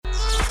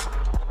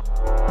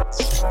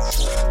Hey,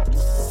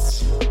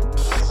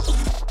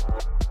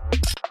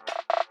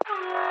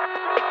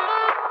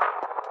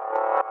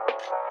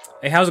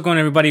 how's it going,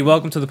 everybody?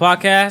 Welcome to the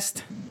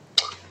podcast.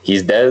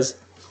 He's Dez.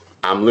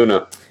 I'm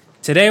Luna.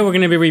 Today, we're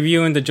going to be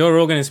reviewing the Joe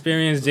Rogan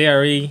Experience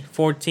JRE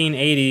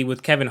 1480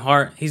 with Kevin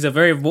Hart. He's a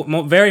very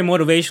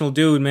motivational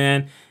dude,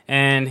 man.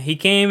 And he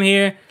came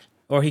here,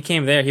 or he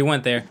came there, he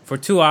went there for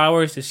 2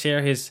 hours to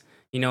share his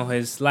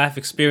life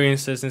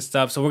experiences and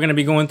stuff. So we're going to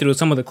be going through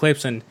some of the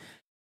clips and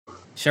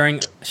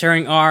sharing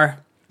our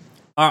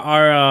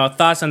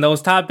thoughts on those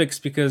topics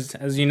because,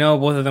 as you know,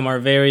 both of them are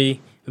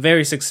very,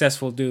 very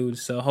successful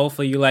dudes. So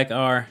hopefully you like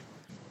our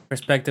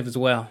perspective as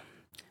well,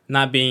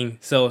 not being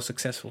so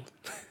successful.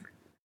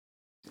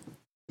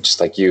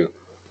 Just like you.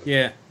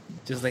 Yeah,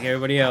 just like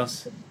everybody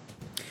else.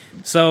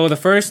 So the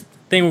first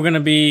thing we're going to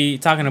be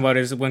talking about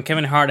is when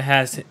Kevin Hart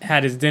has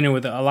had his dinner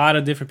with a lot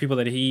of different people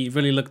that he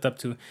really looked up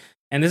to.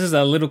 And this is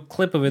a little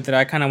clip of it that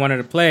I kind of wanted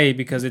to play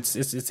because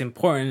it's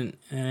important.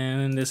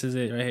 And this is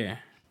it right here.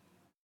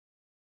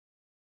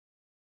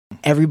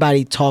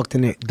 Everybody talked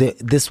in it.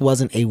 This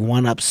wasn't a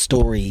one-up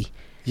story.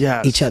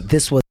 Yeah.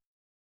 This was.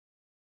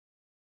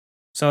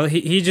 So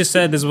he just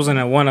said this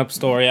wasn't a one-up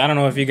story. I don't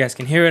know if you guys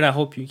can hear it. I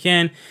hope you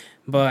can.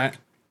 But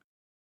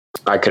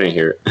I couldn't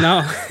hear it.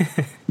 No.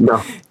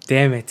 No.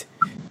 Damn it.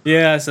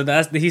 Yeah, so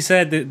he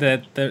said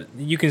that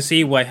you can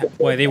see why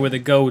they were the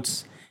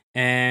GOATs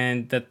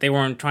and that they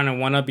weren't trying to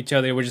one-up each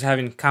other. They were just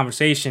having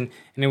conversation,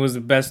 and it was the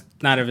best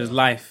night of his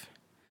life.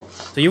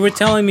 So you were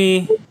telling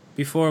me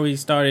before we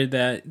started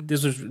that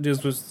this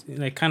was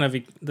like kind of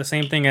the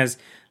same thing as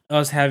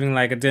us having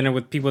like a dinner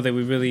with people that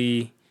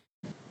we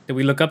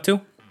look up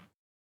to.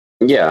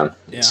 Yeah.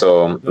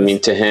 So I mean,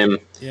 to him,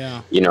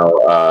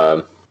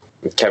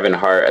 Kevin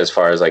Hart, as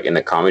far as like in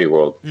the comedy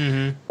world,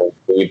 when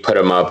you put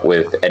him up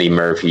with Eddie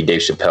Murphy,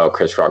 Dave Chappelle,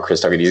 Chris Rock,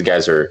 Chris Tucker, these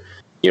guys are,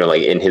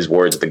 like in his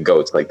words, the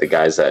GOATs, like the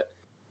guys that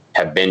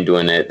have been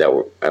doing it, that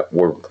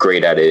were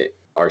great at it,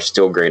 are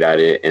still great at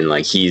it, and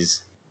like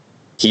he's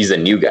the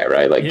new guy,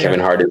 right? Like Kevin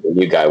Hart is the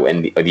new guy,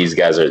 and these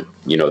guys are,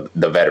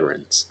 the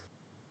veterans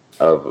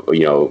of,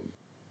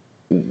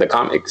 the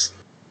comics.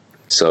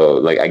 So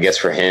like, I guess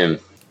for him,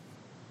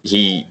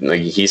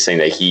 he's saying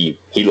that he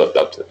looked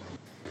up to them.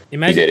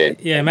 Imagine, he did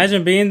it. Yeah,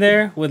 imagine being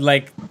there with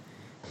like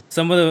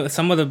some of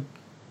the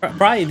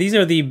probably these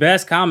are the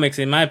best comics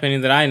in my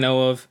opinion that I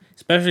know of,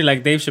 especially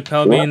like Dave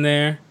Chappelle being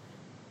there.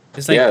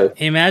 It's like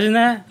imagine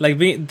that, like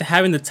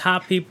having the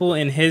top people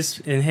in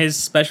his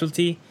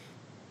specialty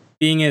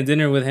being at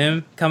dinner with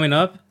him coming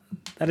up.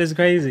 That is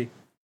crazy.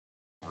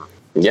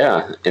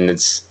 Yeah, and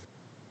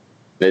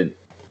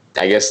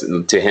I guess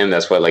to him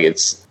that's what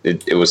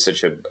it was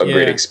such a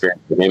great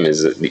experience for him,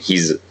 is that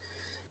he's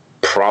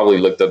probably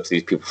looked up to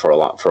these people for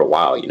a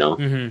while,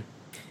 Mm-hmm.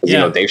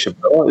 Dave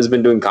Chappelle has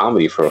been doing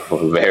comedy for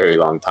a very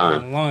long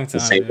time. The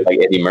same like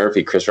Eddie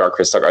Murphy, Chris Rock,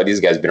 Chris Tucker. These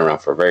guys have been around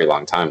for a very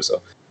long time.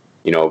 So,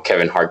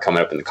 Kevin Hart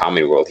coming up in the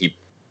comedy world, he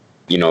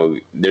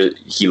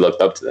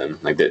looked up to them.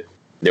 Like that,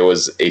 there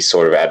was a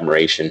sort of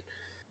admiration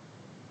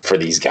for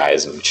these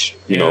guys, which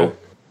I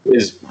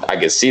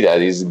can see that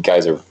these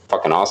guys are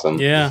fucking awesome.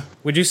 Yeah.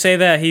 Would you say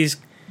that he's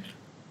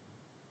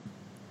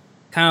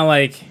kind of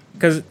like,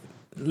 because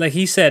like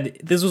he said,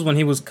 this was when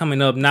he was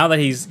coming up. Now that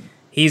he's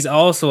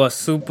also a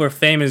super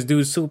famous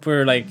dude,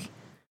 super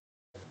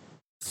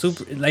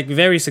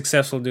very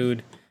successful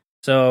dude.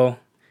 So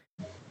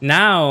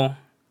now,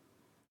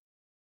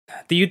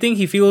 do you think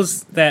he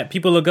feels that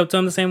people look up to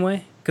him the same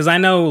way? Because I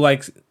know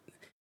like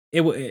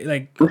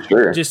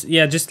sure.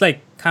 just like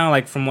kind of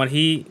like from what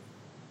he,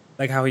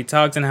 like how he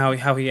talks and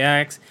how he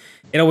acts,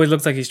 it always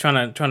looks like he's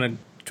trying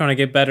to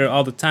get better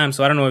all the time.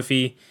 So I don't know if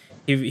he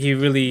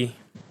really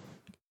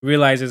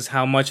realizes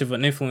how much of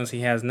an influence he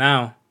has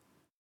now.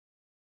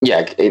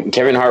 Yeah,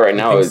 Kevin Hart right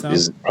now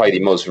is probably the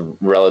most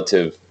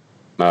relevant.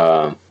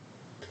 The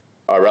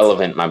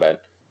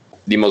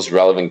most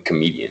relevant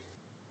comedian.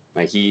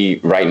 Like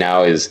he right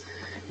now is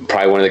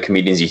probably one of the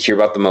comedians you hear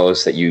about the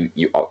most. That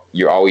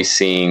you're always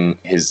seeing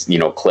his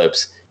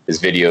clips,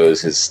 his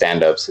videos, his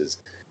stand-ups,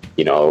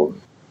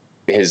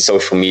 his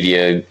social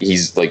media.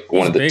 He's like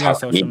one of the top.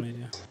 Social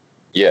media.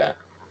 Yeah.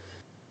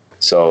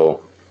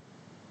 So.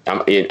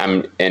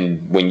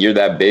 And when you're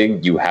that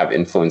big, you have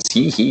influence.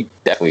 He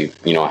definitely,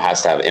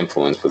 has to have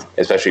influence with,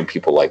 especially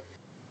people like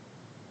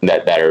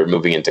that are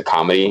moving into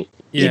comedy.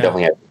 Yeah. He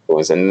definitely has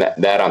influence, and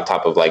that on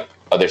top of like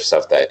other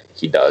stuff that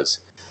he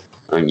does,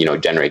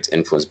 generates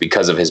influence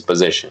because of his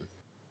position.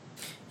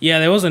 Yeah,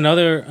 there was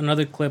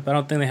another clip. I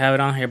don't think they have it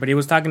on here, but he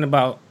was talking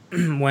about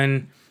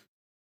when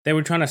they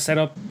were trying to set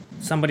up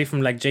somebody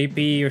from like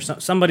JP or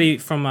somebody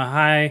from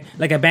a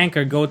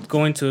banker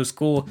going to a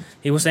school.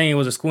 He was saying it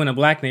was a school in a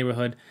black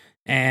neighborhood,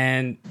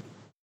 and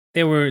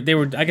they were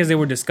I guess they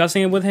were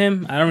discussing it with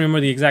him. I don't remember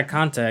the exact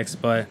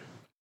context, but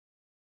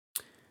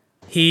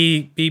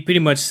he pretty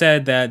much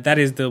said that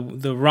is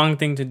the wrong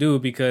thing to do,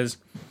 because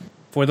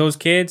for those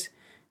kids,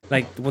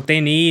 like what they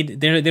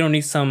need, they don't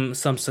need some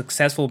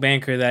successful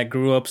banker that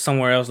grew up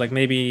somewhere else, like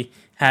maybe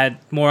had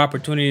more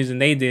opportunities than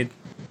they did.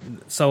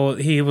 so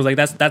he was like,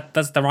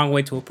 that's the wrong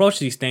way to approach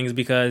these things,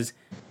 because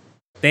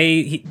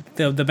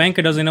the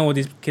banker doesn't know what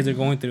these kids are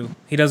going through.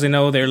 He doesn't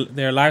know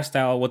their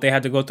lifestyle, what they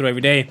have to go through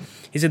every day.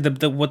 He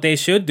said what they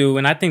should do,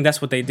 and I think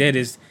that's what they did,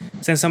 is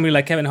send somebody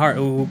like Kevin Hart,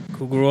 who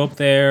grew up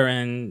there,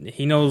 and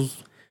he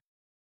knows,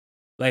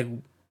 like,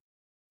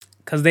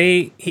 because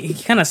he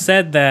kind of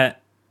said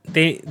that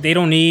they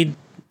don't need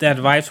the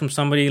advice from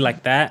somebody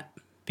like that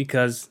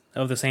because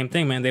of the same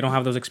thing, man. They don't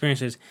have those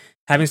experiences.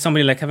 Having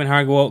somebody like Kevin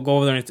Hart go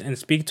over there and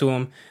speak to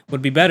him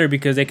would be better,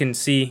 because they can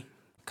see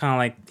kind of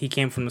like he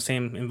came from the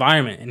same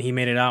environment and he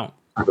made it out.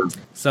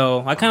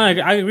 So I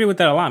agree with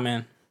that a lot,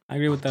 man. I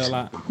agree with that a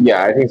lot.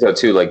 Yeah, I think so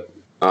too. Like,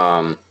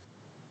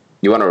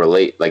 you want to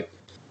relate. Like,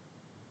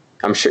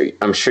 I'm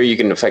sure you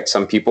can affect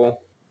some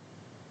people,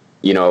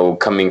 you know,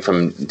 coming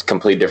from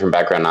completely different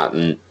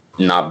background,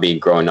 not being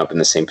growing up in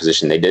the same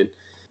position they did,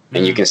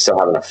 and you can still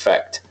have an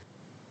effect.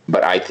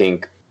 But I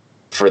think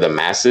for the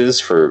masses,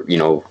 for, you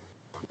know,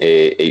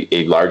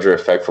 a larger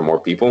effect for more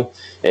people,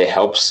 it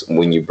helps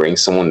when you bring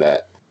someone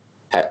that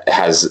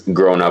has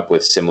grown up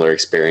with similar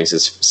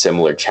experiences,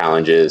 similar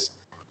challenges,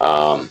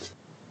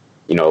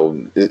 you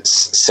know,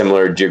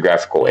 similar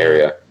geographical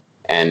area,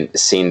 and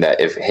seeing that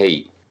if,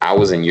 hey, I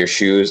was in your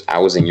shoes, I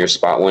was in your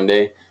spot one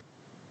day,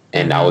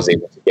 and I was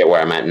able to get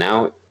where I'm at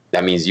now,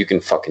 that means you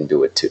can fucking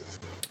do it too.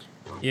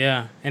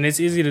 Yeah, and it's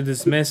easy to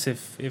dismiss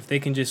if they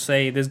can just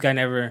say this guy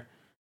never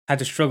had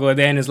to struggle a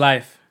day in his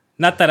life.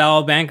 Not that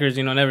all bankers,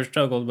 you know, never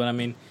struggled, but I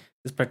mean,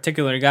 this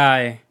particular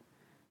guy,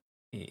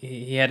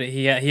 he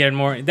had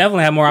more,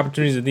 definitely had more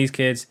opportunities than these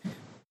kids,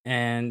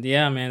 and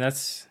yeah, man,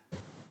 that's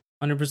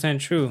 100%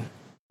 true.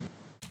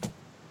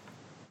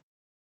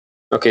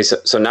 Okay,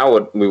 so now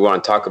what we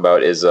want to talk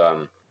about is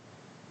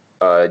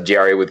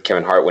GRA with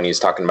Kevin Hart when he was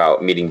talking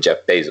about meeting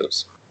Jeff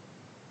Bezos,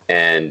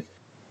 and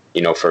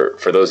you know,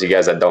 for those of you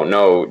guys that don't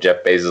know,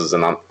 Jeff Bezos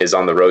is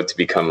on the road to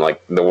become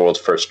like the world's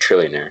first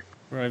trillionaire.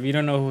 Bro, if you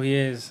don't know who he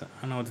is, I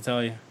don't know what to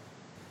tell you.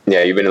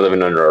 Yeah, you've been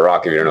living under a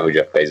rock if you don't know who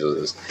Jeff Bezos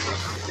is.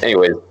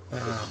 Anyways,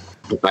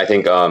 I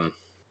think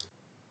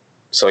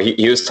so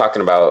he was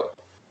talking about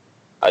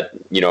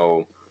you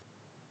know,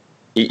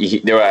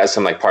 they were at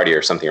some like party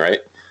or something, right?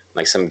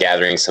 Like some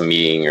gathering, some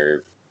meeting,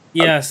 or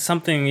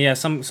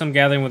some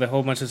gathering with a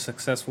whole bunch of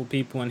successful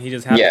people, and he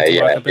just happened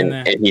to walk up in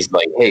there. And he's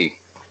like, "Hey,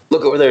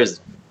 look over there!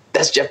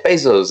 That's Jeff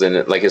Bezos."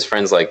 And like his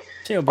friend's like,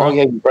 chill, bro. "Oh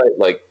yeah, right."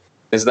 Like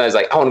this guy's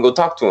like, "I want to go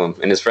talk to him,"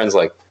 and his friend's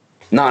like,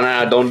 "No,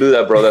 don't do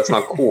that, bro. That's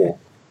not cool."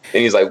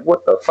 And he's like,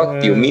 "What the fuck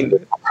do you mean?"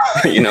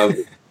 You know,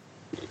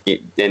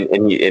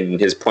 and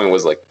his point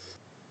was like,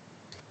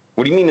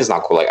 what do you mean it's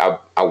not cool? Like,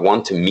 I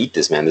want to meet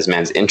this man. This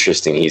man's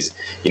interesting. He's,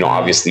 you know,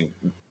 obviously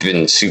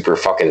been super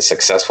fucking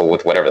successful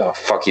with whatever the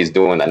fuck he's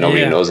doing that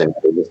nobody knows, and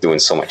he's doing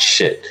so much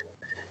shit.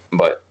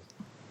 But,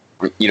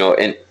 you know,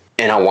 and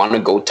I want to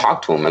go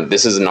talk to him. And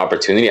this is an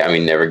opportunity I may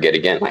never get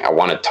again. Like, I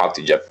want to talk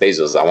to Jeff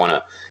Bezos. I want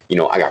to, you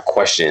know, I got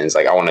questions.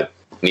 Like, I want to,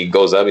 and he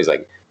goes up, he's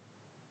like,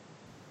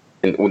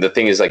 and the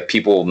thing is, like,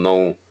 people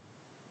know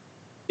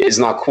it's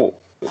not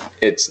cool.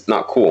 It's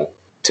not cool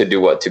to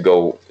do what? To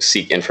go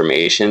seek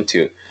information,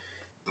 to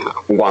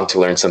want to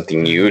learn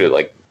something new, to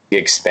like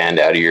expand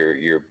out of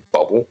your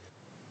bubble.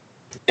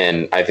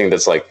 And I think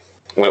that's like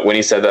when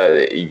he said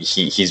that,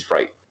 he's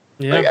right.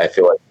 Yeah. Like, I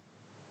feel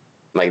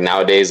like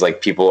nowadays,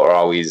 like, people are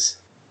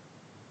always,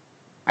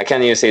 I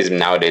can't even say it's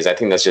nowadays, I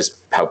think that's just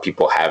how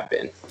people have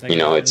been. Like, you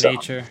know, it's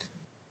nature.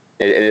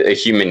 A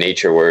human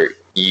nature where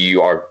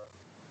you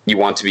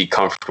want to be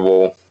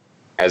comfortable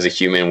as a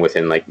human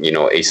within, like, you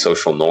know, a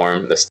social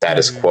norm, the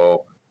status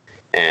quo,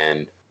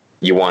 and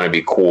you want to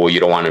be cool. You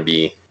don't want to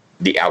be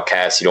the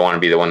outcast. You don't want to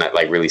be the one that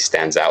like really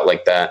stands out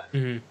like that.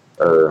 And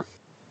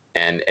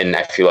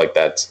I feel like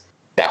that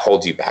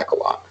holds you back a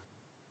lot.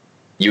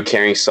 You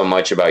caring so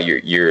much about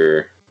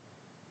your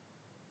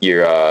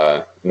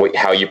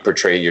how you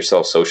portray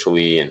yourself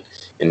socially and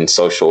in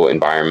social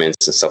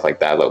environments and stuff like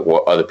that. Like,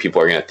 what other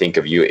people are going to think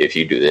of you if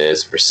you do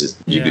this versus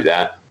you do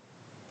that.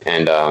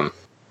 And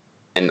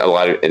a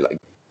lot of like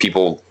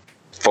people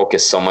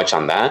focus so much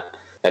on that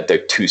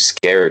they're too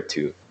scared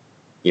to,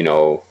 you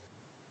know,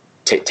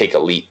 take a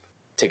leap,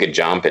 take a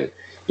jump, and,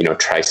 you know,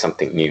 try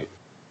something new,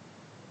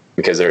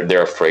 because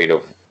they're afraid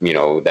of, you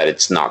know, that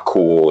it's not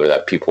cool, or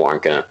that people are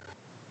gonna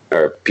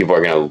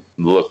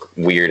look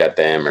weird at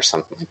them or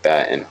something like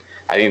that. And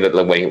I think that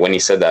when he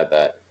said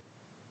that,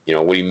 you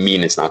know, what do you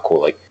mean it's not cool?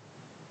 Like,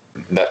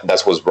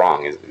 that's what's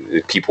wrong. Is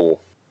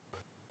people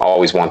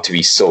always want to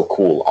be so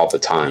cool all the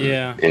time.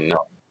 Yeah. And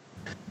no.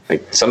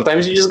 Like,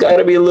 sometimes you just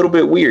gotta be a little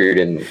bit weird,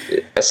 and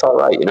that's all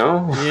right, you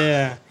know?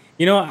 Yeah.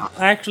 You know,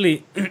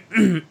 actually,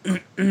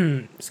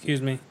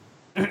 excuse me.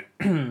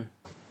 I've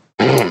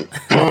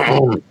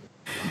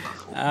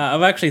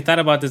actually thought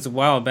about this a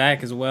while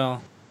back as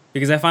well,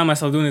 because I find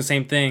myself doing the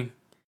same thing.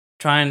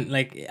 Trying,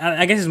 like,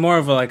 I guess it's more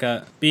of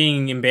a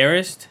being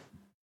embarrassed.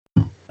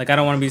 Like, I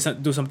don't want to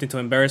do something to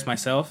embarrass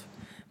myself.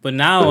 But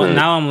now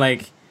I'm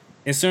like,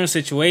 in certain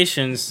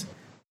situations,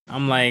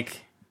 I'm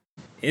like,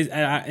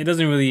 it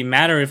doesn't really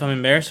matter if I'm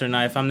embarrassed or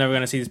not, if I'm never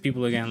going to see these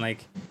people again.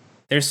 Like,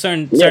 there's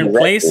certain exactly,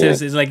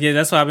 places. yeah. It's like, yeah,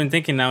 that's what I've been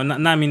thinking now.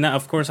 I mean, not,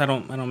 of course, I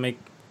don't make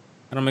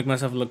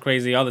myself look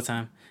crazy all the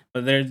time.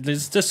 But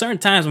there's just certain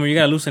times where you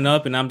gotta loosen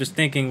up, and I'm just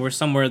thinking we're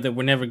somewhere that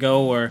we'll never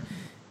go, or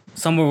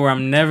somewhere where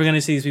I'm never gonna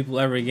see these people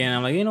ever again.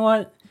 I'm like, you know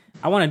what?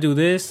 I want to do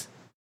this.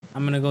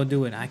 I'm gonna go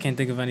do it. I can't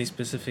think of any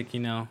specific,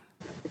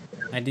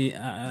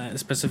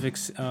 specific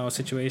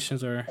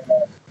situations or.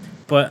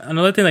 But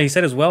another thing that he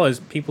said as well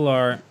is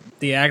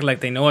they act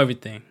like they know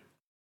everything.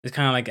 It's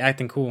kind of like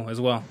acting cool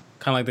as well.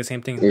 Kind of like the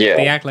same thing. Yeah.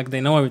 They act like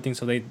they know everything,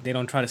 so they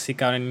don't try to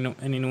seek out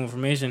any new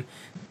information.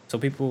 So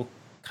people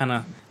kind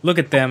of look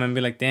at them and be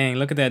like, "Dang,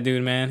 look at that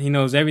dude, man. He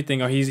knows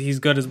everything, or he's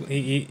good as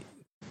he's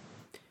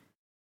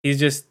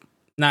just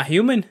not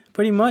human,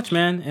 pretty much,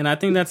 man." And I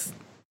think that's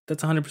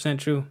 100%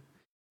 true.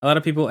 A lot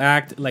of people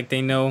act like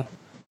they know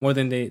more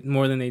than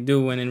they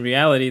do, and in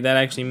reality, that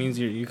actually means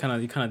you're kind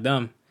of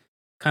dumb.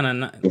 Kind of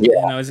not,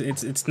 Yeah.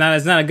 it's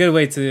not a good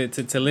way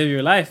to live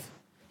your life.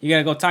 You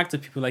gotta go talk to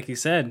people, like you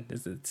said.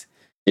 It's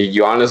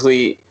You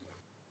honestly,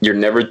 you're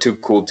never too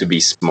cool to be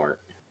smart.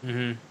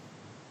 mm-hmm.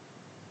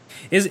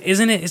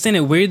 Isn't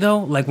it weird though?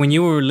 Like when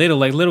you were little,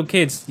 like little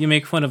kids, you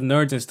make fun of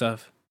nerds and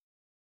stuff.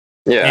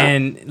 Yeah.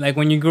 And like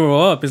when you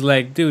grow up, it's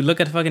like, dude, look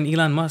at fucking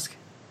Elon Musk.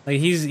 Like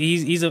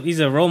he's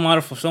a role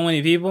model for so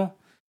many people,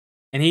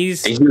 and He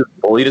was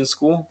bullied in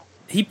school?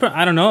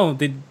 I don't know.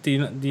 Do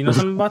you know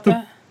something about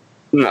that?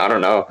 I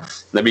don't know.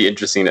 That'd be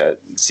interesting to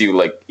see,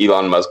 like,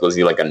 Elon Musk, was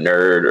he like a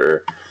nerd,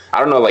 or I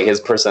don't know, like his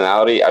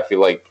personality. I feel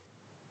like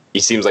he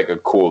seems like a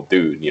cool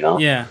dude, you know?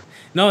 Yeah.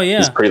 No, yeah.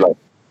 He's pretty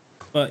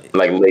but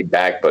like laid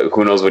back, but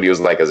who knows what he was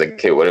like as a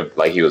kid? What if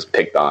like he was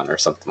picked on or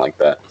something like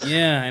that?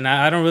 yeah, and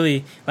I don't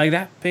really like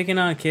that picking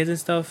on kids and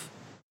stuff.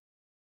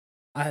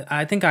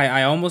 I think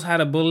I almost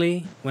had a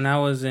bully when I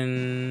was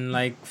in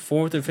like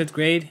 4th or 5th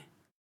grade.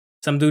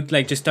 Some dude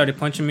like just started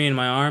punching me in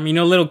my arm. You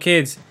know, little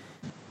kids.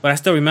 But I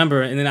still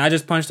remember, and then I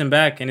just punched him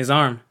back in his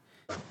arm,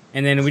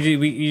 and then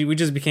we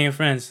just became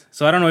friends.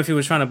 So I don't know if he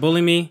was trying to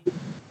bully me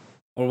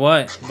or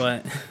what,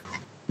 but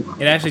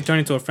it actually turned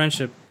into a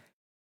friendship.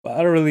 But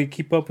I don't really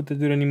keep up with the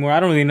dude anymore.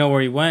 I don't really know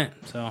where he went.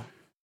 So,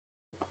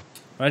 but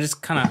I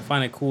just kind of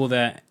find it cool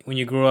that when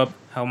you grow up,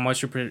 how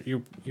much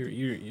your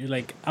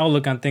like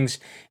outlook on things,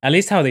 at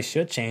least how they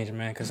should change,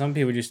 man. Because some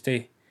people just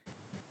stay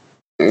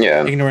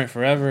ignorant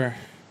forever.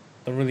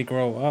 Don't really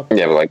grow up.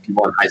 Yeah, but like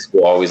people in high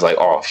school always like,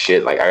 oh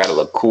shit, like I gotta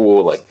look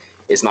cool. Like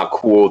it's not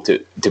cool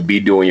to be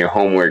doing your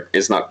homework.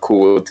 It's not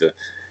cool to,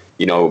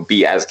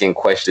 be asking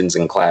questions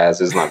in class.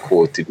 It's not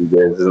cool to do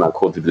this. It's not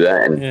cool to do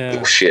that.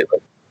 And shit,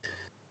 like,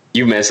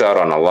 you miss out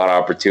on a lot of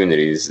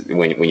opportunities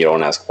when you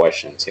don't ask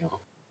questions.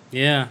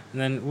 Yeah, and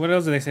then what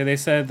else did they say? They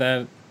said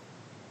that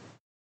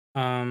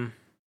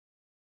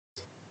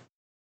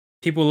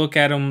people look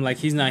at him like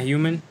he's not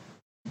human.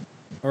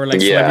 Or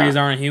like celebrities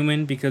aren't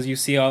human because you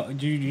see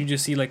you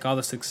just see like all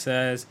the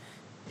success,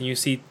 and you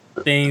see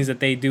things that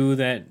they do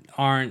that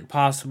aren't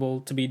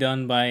possible to be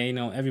done by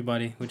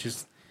everybody, which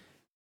is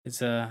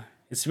it's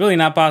really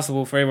not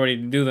possible for everybody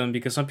to do them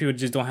because some people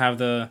just don't have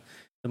the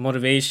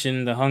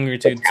motivation, the hunger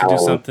to do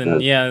something.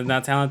 Yeah,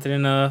 not talented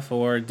enough,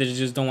 or they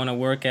just don't want to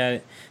work at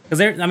it. Because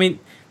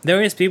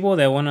there is people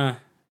that want to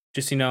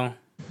just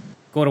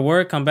go to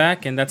work, come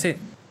back, and that's it.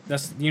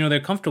 That's they're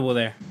comfortable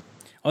there.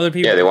 Other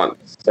people, they want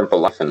simple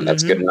life, and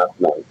that's good enough.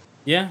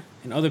 Yeah,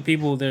 and other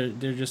people, they're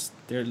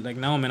like,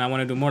 no, man, I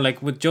want to do more.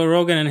 Like with Joe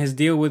Rogan and his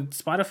deal with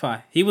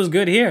Spotify, he was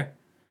good here.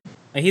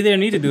 Like he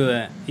didn't need to do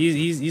that.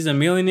 He's a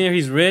millionaire.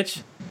 He's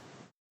rich.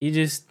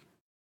 He's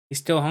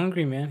still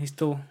hungry, man. He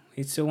still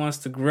wants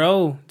to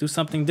grow, do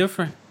something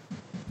different.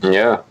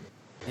 Yeah.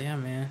 Yeah,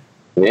 man.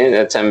 Yeah,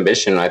 that's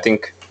ambition. I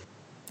think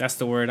that's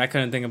the word. I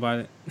couldn't think about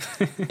it.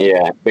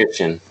 Yeah,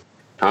 ambition,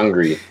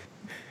 hungry.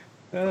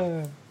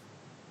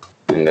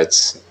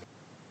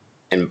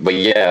 But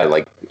yeah,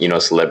 like,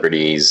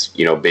 celebrities,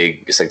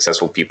 big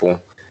successful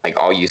people, like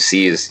all you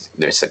see is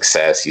their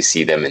success. You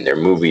see them in their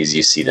movies,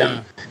 you see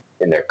them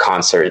in their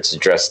concerts,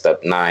 dressed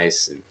up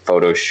nice,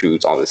 photo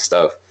shoots, all this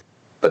stuff.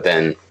 But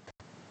then,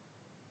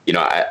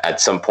 at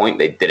some point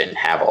they didn't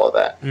have all of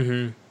that.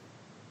 Mm-hmm.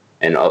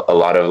 And a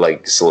lot of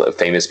like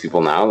famous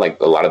people now, like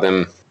a lot of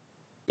them,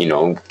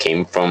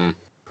 came from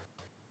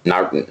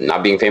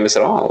not being famous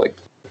at all. Like,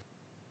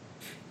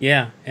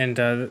 yeah, and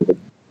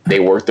they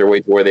worked their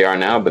way to where they are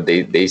now, but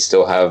they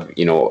still have,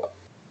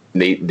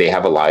 they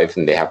have a life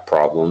and they have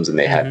problems and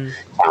they had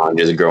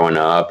challenges growing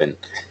up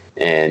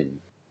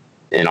and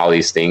all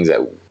these things that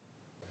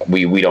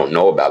we don't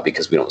know about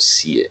because we don't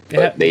see it.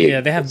 They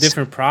have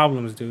different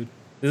problems, dude.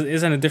 This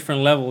isn't a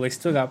different level. They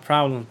still got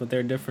problems, but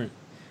they're different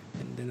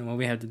than what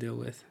we have to deal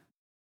with.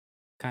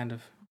 Kind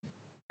of.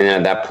 And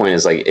at that point,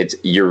 it's like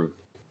you're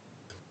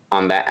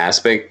on that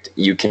aspect.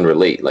 You can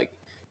relate. Like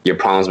your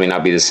problems may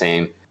not be the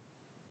same,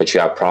 but you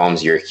have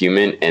problems. You're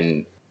human,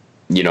 and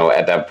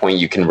at that point,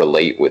 you can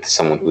relate with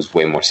someone who's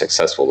way more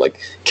successful. Like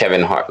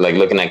Kevin Hart. Like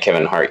looking at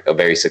Kevin Hart, a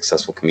very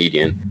successful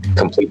comedian,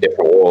 complete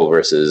different world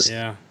versus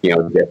Jeff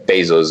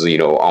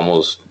Bezos.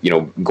 Almost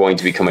going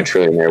to become a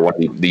trillionaire, one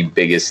of the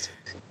biggest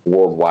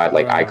worldwide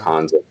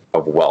icons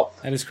of wealth.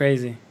 That is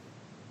crazy.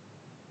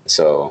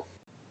 So,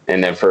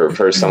 and then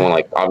for someone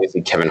like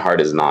obviously Kevin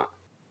Hart is not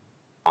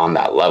on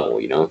that level,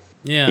 you know.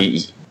 Yeah.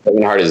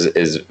 Kevin Hart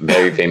is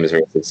very famous,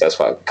 very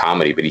successful at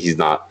comedy, but he's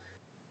not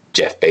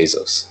Jeff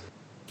Bezos.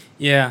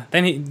 Yeah.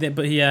 Then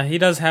he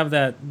does have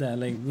that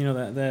like, you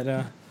know,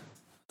 that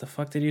the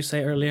fuck did you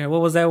say earlier?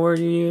 What was that word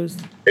you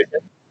used?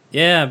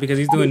 Yeah, because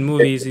he's doing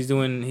movies.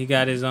 He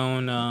got his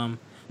own.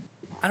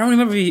 I don't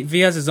remember if he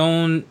has his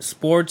own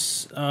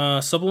sports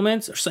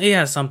supplements or so. He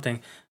has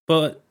something,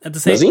 but at the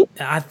same,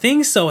 I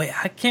think so.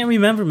 I can't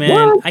remember,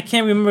 man. What? I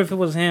can't remember if it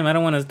was him. I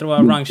don't want to throw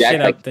out wrong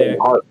shit out there,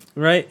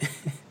 right?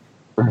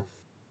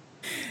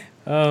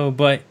 Oh,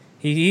 but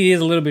he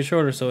is a little bit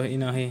shorter, so you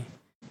know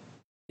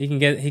he can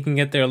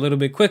get there a little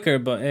bit quicker.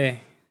 But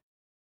hey,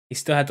 he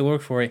still had to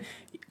work for it.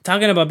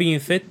 Talking about being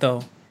fit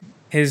though,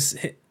 his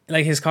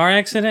car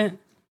accident.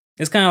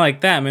 It's kind of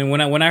like that, man.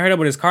 When I heard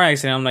about his car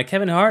accident, I'm like,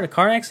 Kevin Hart, a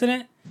car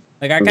accident?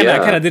 Like I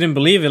kind of didn't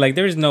believe it. Like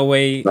there's no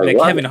way like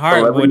Kevin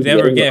Hart would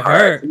ever get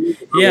hurt.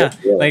 Yeah,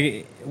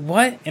 like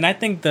what? And I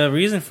think the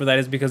reason for that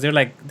is because they're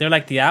like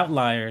the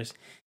outliers.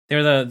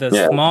 They're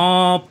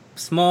the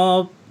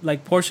small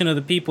like portion of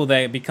the people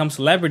that become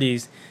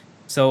celebrities.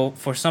 So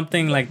for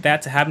something like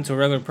that to happen to a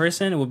regular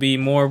person, it would be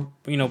more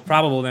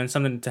probable than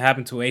something to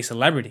happen to a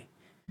celebrity.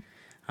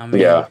 I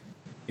mean,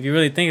 if you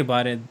really think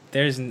about it,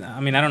 I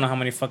don't know how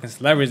many fucking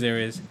celebrities there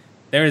is.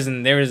 There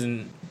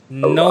isn't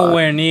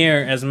nowhere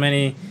near as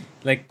many,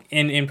 like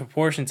in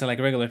proportion to like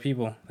regular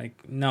people.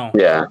 Like no.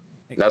 Yeah,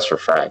 like, that's for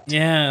fact.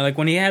 Yeah, like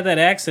when he had that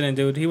accident,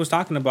 dude, he was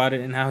talking about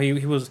it and how he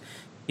said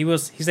he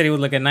was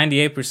like at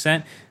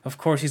 98%. Of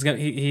course,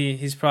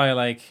 he's probably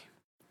like,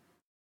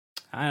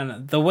 I don't know,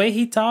 the way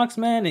he talks,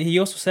 man. He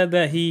also said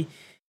that he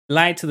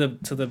lied to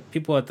the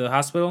people at the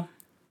hospital.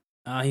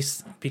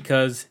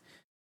 Because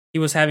he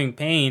was having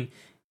pain.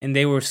 And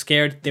they were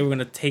scared they were going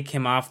to take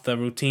him off the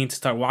routine to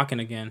start walking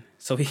again.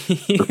 So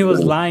he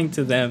was lying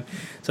to them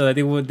so that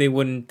they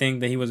wouldn't think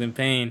that he was in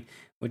pain,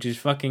 which is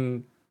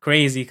fucking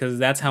crazy because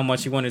that's how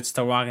much he wanted to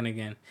start walking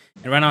again.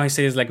 And right now he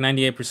says he's like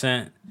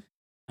 98%.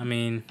 I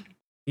mean,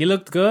 he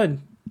looked good,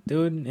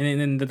 dude.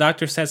 And the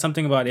doctor said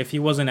something about if he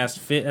wasn't as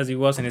fit as he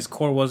was and his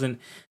core wasn't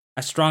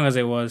as strong as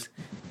it was,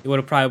 it would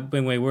have probably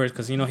been way worse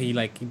because,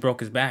 he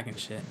broke his back and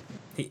shit.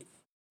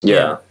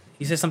 Yeah.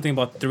 He said something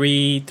about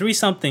three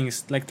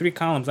somethings, like 3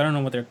 columns. I don't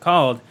know what they're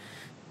called.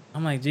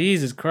 I'm like,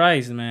 Jesus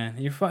Christ, man.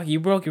 You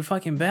broke your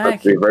fucking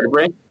back. 3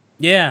 vertebrae?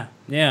 Yeah.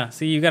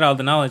 See, you got all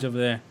the knowledge over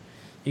there.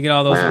 You get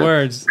all those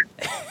words.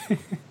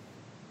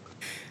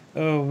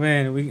 Oh,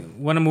 man. We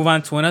want to move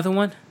on to another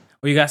one?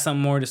 Or you got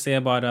something more to say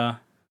about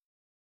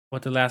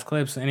what the last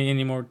clips?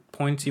 Any more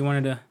points you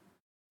wanted to?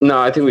 No,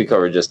 I think we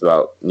covered just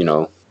about,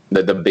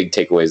 the big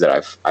takeaways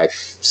that I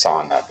saw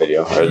in that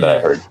video or that I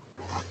heard.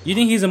 You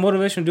think he's a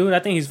motivational dude? I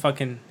think he's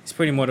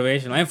pretty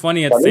motivational and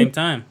funny at the same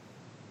time.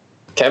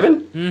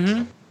 Kevin?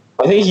 Mm-hmm.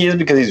 I think he is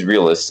because he's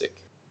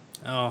realistic.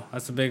 Oh,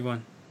 that's a big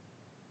one.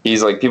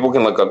 He's like, people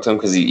can look up to him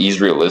because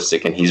he's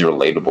realistic and he's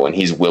relatable and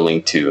he's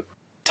willing to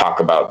talk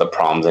about the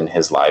problems in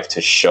his life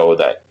to show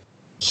that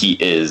he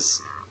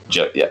is,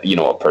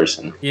 a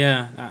person.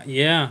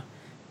 Yeah.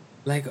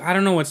 Like, I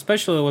don't know what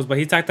special it was, but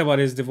he talked about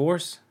his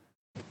divorce.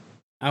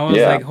 I was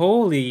like,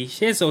 holy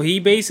shit. So he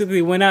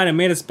basically went out and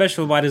made a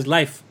special about his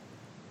life.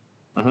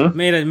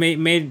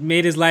 Mm-hmm.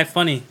 Made his life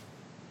funny,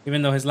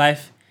 even though his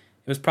life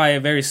it was probably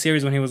very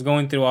serious when he was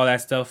going through all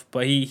that stuff.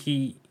 But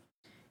he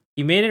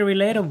made it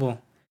relatable.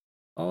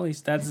 Oh,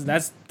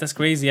 that's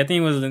crazy. I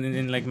think it was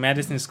in like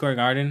Madison Square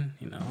Garden.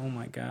 Oh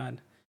my god.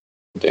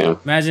 Damn.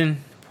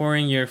 Imagine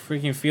pouring your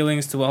freaking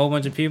feelings to a whole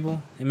bunch of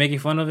people and making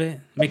fun of it,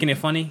 making it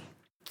funny.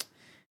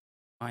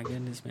 My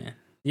goodness, man.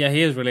 Yeah, he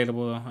is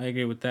relatable though. I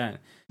agree with that.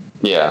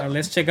 Yeah.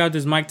 Let's check out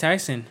this Mike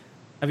Tyson.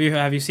 Have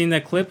you seen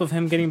that clip of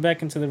him getting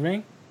back into the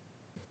ring?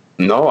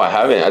 No, I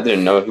haven't. I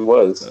didn't know he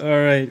was. All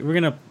right, we're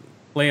gonna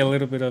play a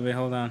little bit of it.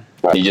 Hold on.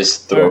 He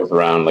just throws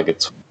around like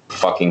it's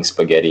fucking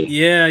spaghetti.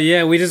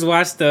 Yeah. We just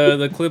watched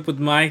the clip with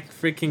Mike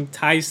freaking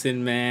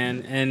Tyson,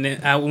 man, and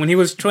when he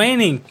was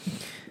training,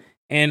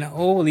 and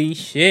holy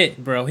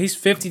shit, bro, he's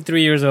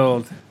 53 years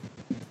old.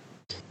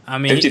 I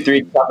mean,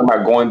 53. Talking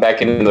about going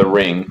back into the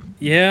ring.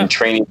 Yeah. And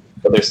training.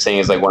 What they're saying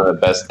is like one of the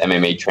best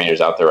MMA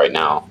trainers out there right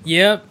now.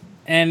 Yep.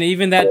 And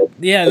even that,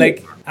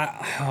 like,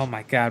 oh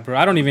my god, bro,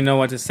 I don't even know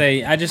what to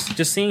say. I just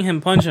seeing him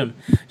punch him,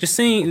 just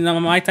seeing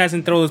Mike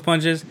Tyson throw those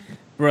punches,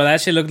 bro,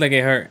 that shit looked like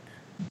it hurt.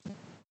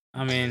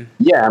 I mean,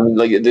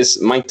 like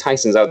this Mike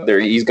Tyson's out there.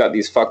 He's got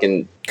he's got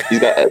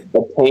a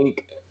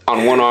tank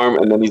on one arm,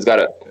 and then he's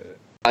got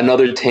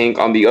another tank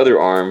on the other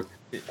arm,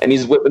 and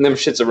he's whipping them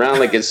shits around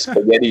like it's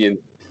spaghetti,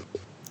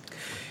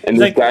 and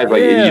this guy's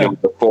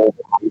the full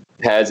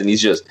pads, and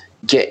he's just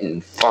getting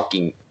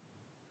fucking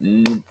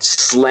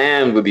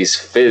slammed with these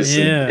fists,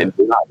 and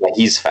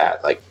he's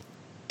fat. Like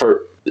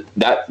for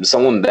that,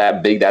 someone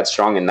that big, that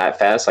strong, and that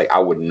fast, like I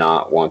would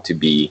not want to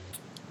be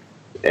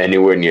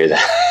anywhere near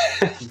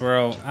that.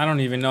 Bro, I don't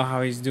even know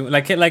how he's doing.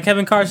 Like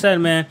Kevin Hart said,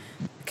 man.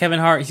 Kevin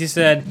Hart, he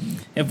said,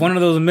 if one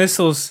of those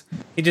missiles,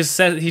 he just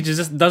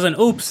does an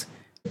oops,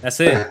 That's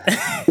it.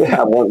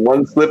 Yeah,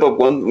 one slip up,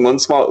 one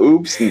small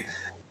oops, and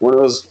one of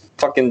those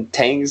fucking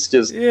tanks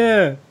just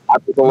Yeah.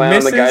 happens to land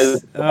on the guy's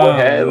Misses. Oh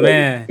head.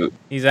 man, Like,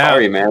 he's out.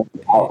 sorry, man.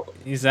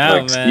 He's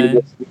out, Like,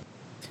 man.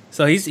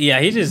 So he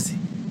just.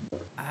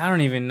 I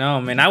don't even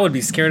know, man. I would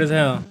be scared as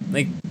hell.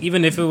 Like,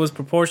 even if it was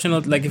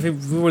proportional, like if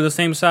we were the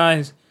same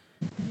size,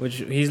 which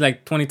he's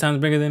like 20 times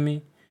bigger than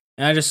me,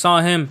 and I just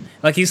saw him,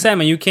 like he said,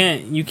 man, you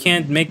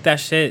can't make that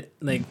shit.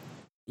 Like,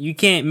 you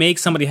can't make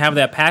somebody have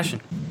that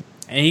passion,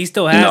 and he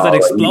still has that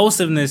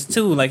explosiveness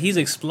too. Like, he's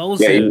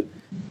explosive.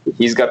 Yeah,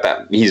 he's got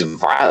that. He's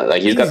violent.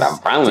 Like, he's got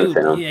that violence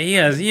in him.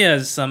 Yeah, he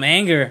has some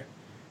anger.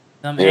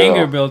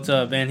 Anger built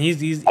up, and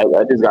he's. I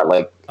just got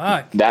like,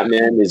 fuck. That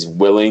man is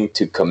willing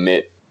to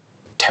commit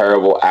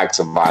terrible acts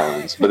of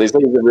violence, but they say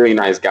he's a really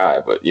nice guy.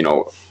 But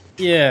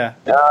yeah,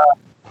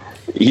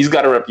 he's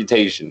got a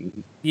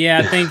reputation. Yeah,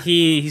 I think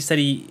he said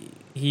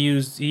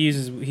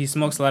he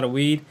smokes a lot of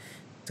weed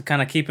to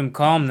kind of keep him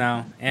calm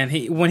now. And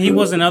when he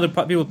was in other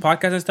people's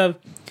podcasts and stuff,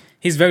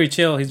 he's very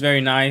chill. He's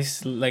very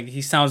nice. Like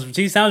he sounds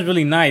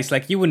really nice.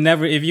 Like you would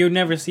never, if you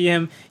never see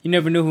him, you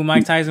never knew who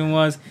Mike Tyson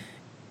was.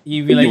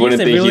 You'd be like, he's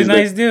a really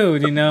nice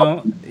dude,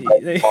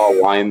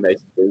 All lion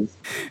that he is.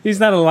 He's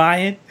not a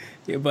lion.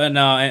 Yeah, but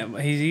no,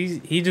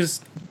 he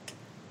just.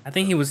 I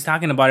think he was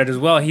talking about it as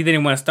well. He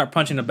didn't want to start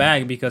punching the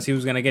bag because he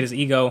was gonna get his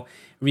ego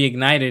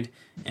reignited.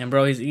 And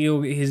bro, his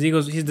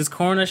this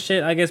corona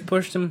shit, I guess,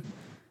 pushed him,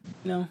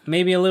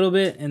 maybe a little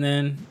bit, and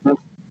then,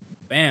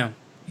 bam,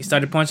 he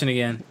started punching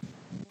again.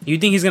 You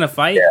think he's gonna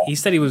fight? Yeah. He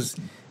said he was.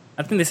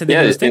 I think they said he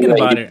was thinking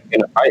about it.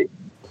 Gonna fight.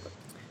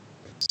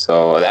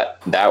 So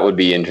that would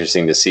be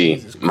interesting to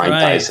see Mike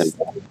Tyson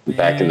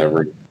back in the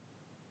ring.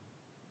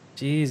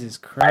 Jesus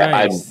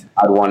Christ!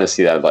 I'd want to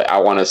see that. Like, I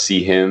want to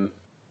see him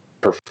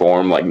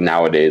perform like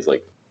nowadays.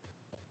 Like,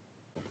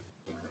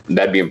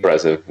 that'd be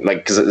impressive. Like,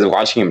 because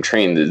watching him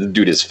train, the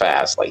dude is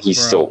fast. Like, he's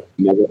so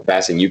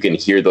fast, and you can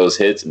hear those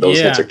hits. And those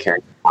hits are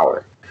carrying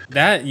power.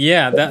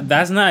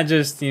 That's not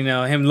just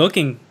him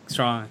looking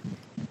strong.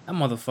 That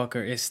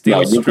motherfucker is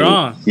still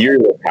strong. You can hear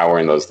the power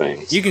in those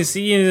things. You can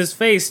see in his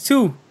face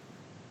too.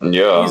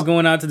 Yeah, he's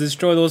going out to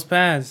destroy those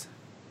pads.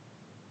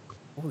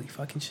 Holy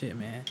fucking shit,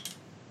 man.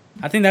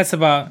 I think that's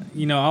about,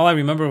 all I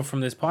remember from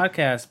this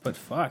podcast. But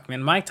fuck,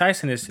 man, Mike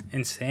Tyson is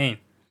insane.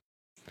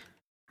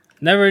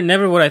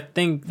 Never would I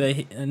think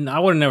that I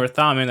would have never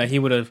thought, man, that he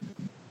would have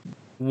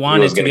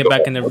wanted to get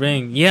back in the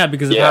ring. Yeah,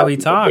 because of how he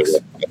talks. I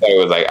thought it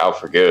was like out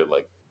for good.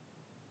 Like,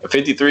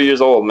 53 years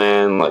old,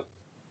 man. Like,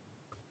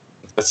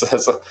 that's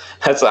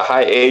a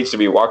high age to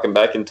be walking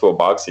back into a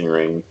boxing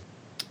ring.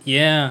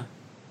 Yeah.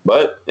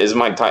 But it's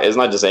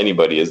not just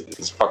anybody.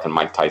 It's fucking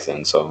Mike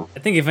Tyson. So I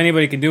think if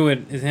anybody could do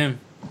it, it's him.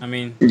 I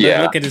mean,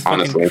 look at his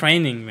fucking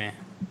training, man.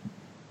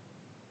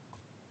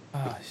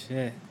 Oh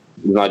shit!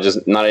 Not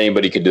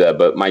anybody could do that,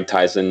 but Mike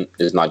Tyson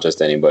is not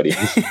just anybody.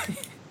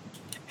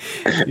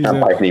 He's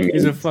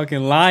a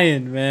fucking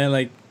lion, man.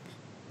 Like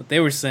what they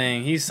were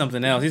saying, he's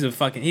something else. He's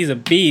a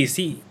beast.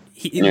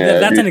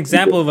 That's an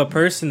example of a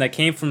person that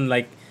came from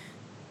like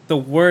the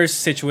worst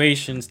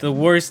situations, the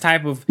worst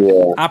type of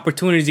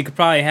opportunities he could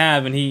probably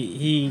have, and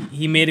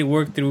he made it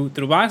work through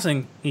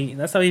boxing.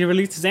 That's how he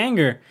released his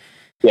anger.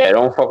 Yeah,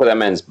 don't fuck with that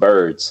man's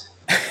birds.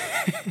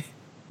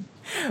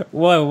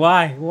 What?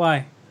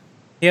 Why?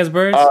 He has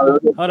birds?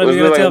 Hold on, you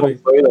gotta tell me.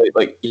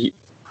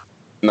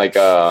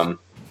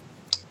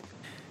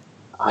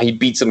 He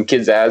beat some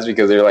kid's ass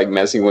because they're like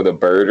messing with a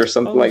bird or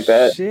something like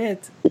that.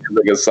 Shit!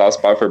 Like a soft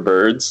spot for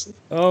birds.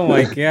 Oh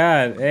my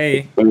god!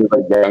 Hey. When he was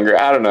like younger,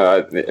 I don't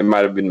know. It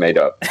might have been made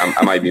up.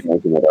 I might be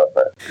making it up.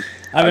 But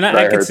I mean,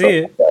 I can see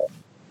it.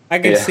 I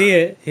can see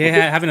it.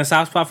 Yeah, having a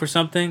soft spot for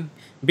something.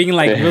 Being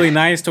like really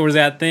nice towards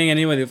that thing, and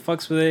anybody that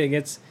fucks with it, it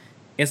gets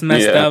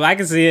messed up. I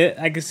can see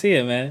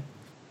it, man.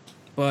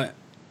 But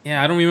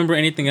yeah, I don't remember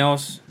anything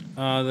else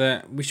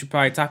that we should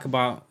probably talk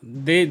about.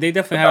 They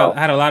definitely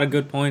had a lot of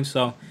good points,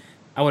 so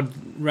I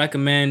would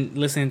recommend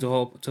listening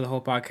to the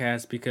whole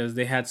podcast because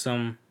they had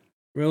some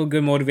real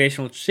good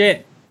motivational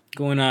shit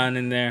going on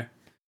in there,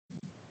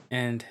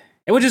 and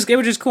it was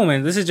just cool,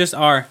 man. This is just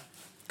our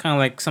kind of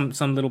like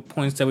some little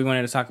points that we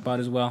wanted to talk about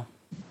as well.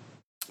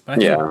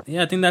 But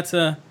I think that's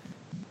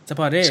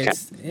about it.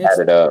 It's add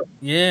it up.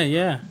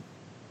 Yeah.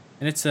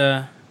 And it's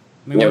I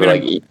mean,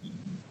 like you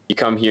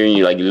come here and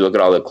you look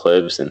at all the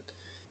clips and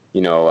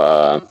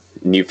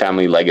new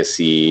family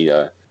legacy,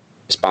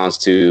 response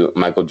to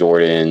Michael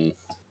Jordan.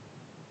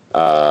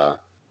 Dude.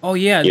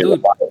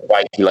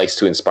 Why he likes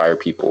to inspire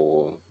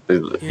people.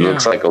 It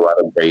looks like a lot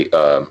of great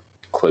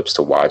clips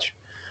to watch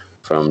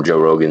from Joe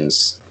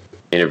Rogan's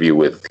interview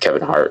with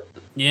Kevin Hart.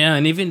 Yeah,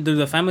 and even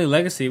the family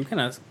legacy, we kind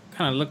of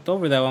looked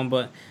over that one,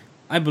 but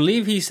I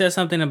believe he said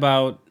something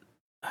about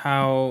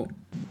how,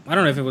 I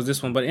don't know if it was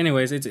this one, but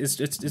anyways,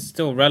 it's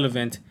still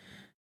relevant.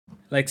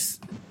 Like,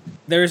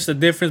 there's a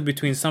difference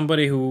between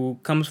somebody who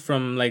comes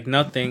from like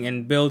nothing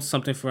and builds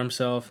something for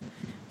himself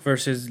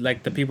versus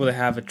like the people that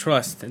have a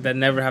trust that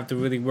never have to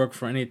really work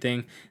for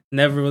anything,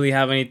 never really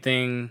have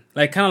anything,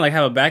 like kind of like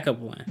have a backup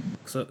plan.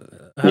 So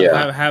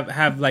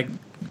have like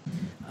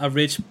a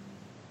rich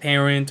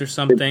parent or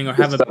something, or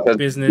have Stuff a that's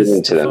business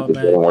given to to fall them. It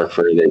didn't back. work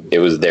for it. It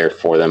was there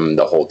for them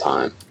the whole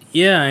time.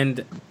 Yeah,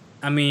 and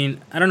I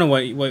mean, I don't know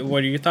what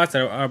your thoughts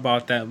are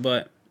about that,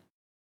 but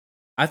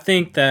I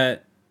think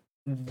that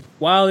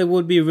while it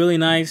would be really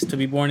nice to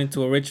be born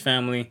into a rich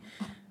family,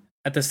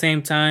 at the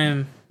same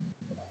time,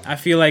 I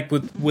feel like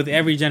with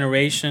every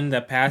generation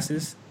that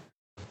passes,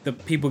 the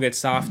people get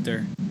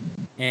softer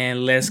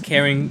and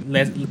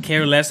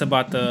care less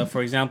about the.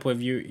 For example,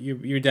 if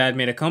your dad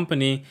made a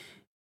company,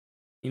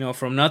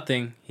 from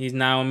nothing, he's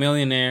now a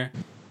millionaire.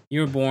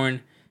 You're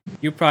born.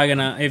 You're probably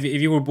gonna if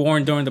you were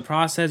born during the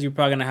process, you're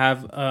probably gonna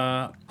have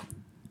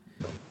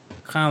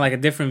kind of like a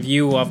different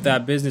view of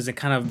that business and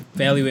kind of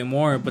value it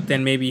more. But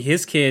then maybe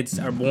his kids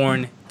are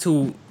born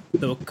to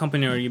the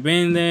company already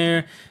been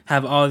there,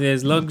 have all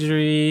this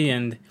luxury,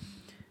 and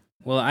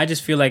well, I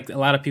just feel like a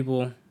lot of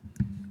people,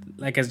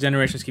 like as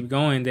generations keep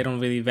going, they don't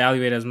really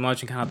value it as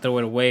much and kind of throw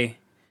it away.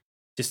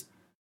 Just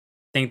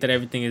think that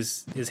everything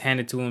is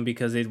handed to them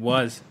because it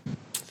was,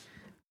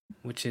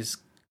 which is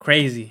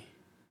crazy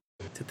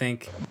to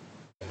think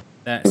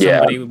that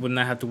somebody would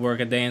not have to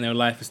work a day in their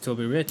life and still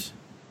be rich.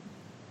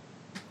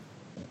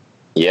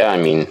 Yeah,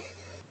 I mean,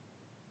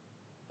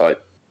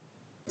 but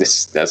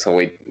that's the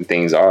way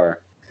things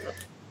are.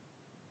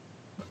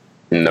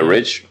 And the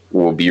rich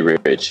will be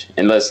rich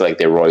unless like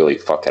they royally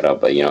fuck it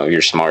up. But if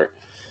you're smart,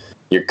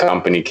 your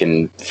company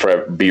can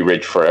be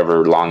rich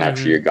forever, long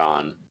after you're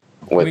gone,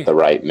 with the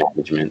right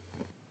management.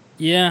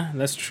 Yeah,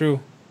 that's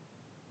true.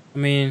 I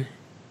mean,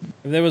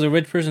 if there was a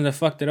rich person that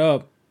fucked it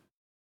up,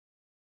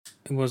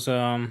 it was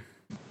I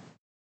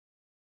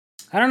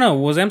don't know.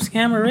 Was MC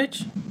Hammer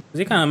rich? Cause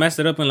he kind of messed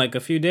it up in like a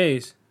few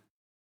days.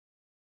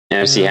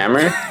 MC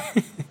Hammer.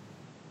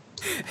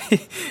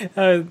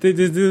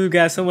 This dude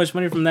got so much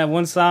money from that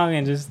one song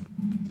and just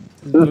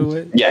blew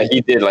it. Yeah,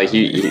 he did. Like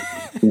he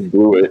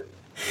blew it.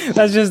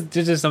 That's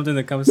just something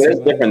that comes. That's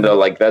different though.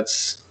 Like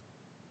that's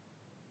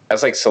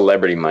like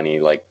celebrity money.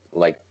 Like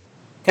kind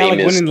of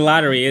like winning the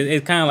lottery.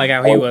 It's kind of like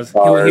how he was.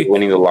 He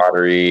winning the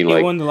lottery. He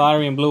won the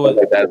lottery and blew it.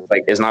 Like that.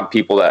 Like it's not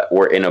people that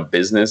were in a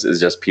business. It's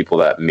just people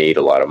that made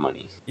a lot of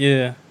money.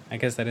 Yeah, I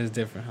guess that is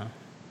different, huh?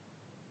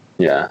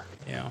 Yeah.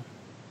 Yeah.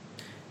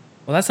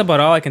 Well, that's about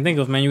all I can think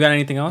of, man. You got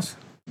anything else?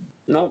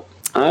 Nope.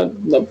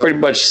 That pretty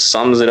much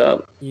sums it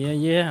up.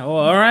 Yeah. Well,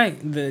 all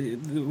right.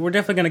 We're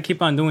definitely going to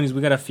keep on doing these.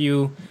 We got a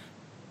few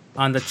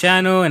on the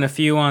channel and a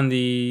few on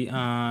the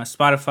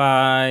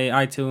Spotify,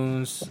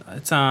 iTunes.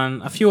 It's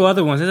on a few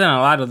other ones. There's not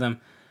a lot of them.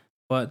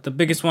 But the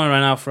biggest one right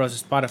now for us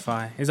is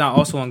Spotify. It's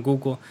also on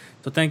Google.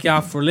 So thank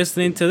y'all for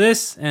listening to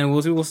this. And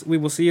we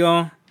will see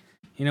y'all.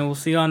 We'll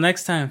see y'all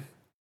next time.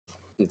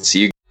 See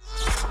you guys.